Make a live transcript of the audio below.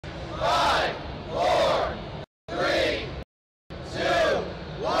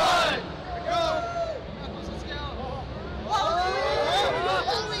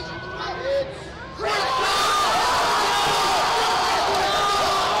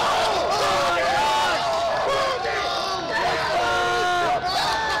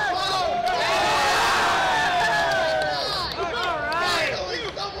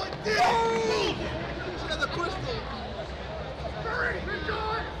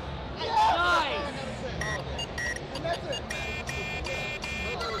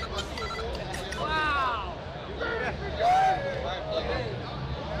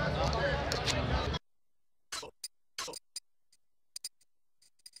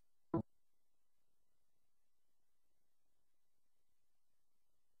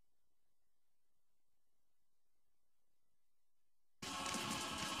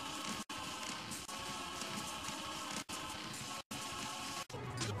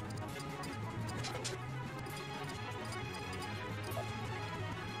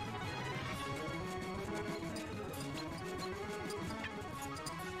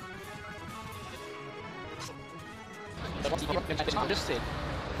Understood.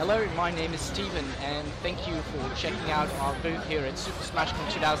 Hello, my name is Steven, and thank you for checking out our booth here at Super Smash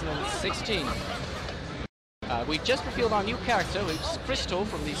Con 2016. We just revealed our new character, which is Krystal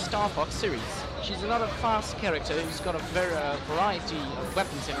from the Star Fox series. She's another fast character who's got a variety of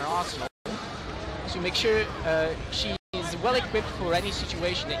weapons in her arsenal. So make sure she is well equipped for any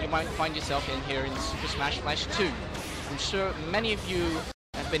situation that you might find yourself in here in Super Smash Flash 2. I'm sure many of you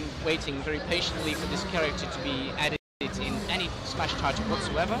have been waiting very patiently for this character to be added in any Smash title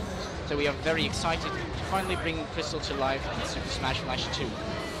whatsoever, so we are very excited to finally bring Krystal to life in Super Smash Flash 2.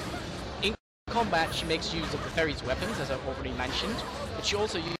 In combat, she makes use of the fairy's weapons, as I've already mentioned, but she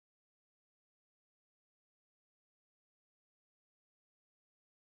also uses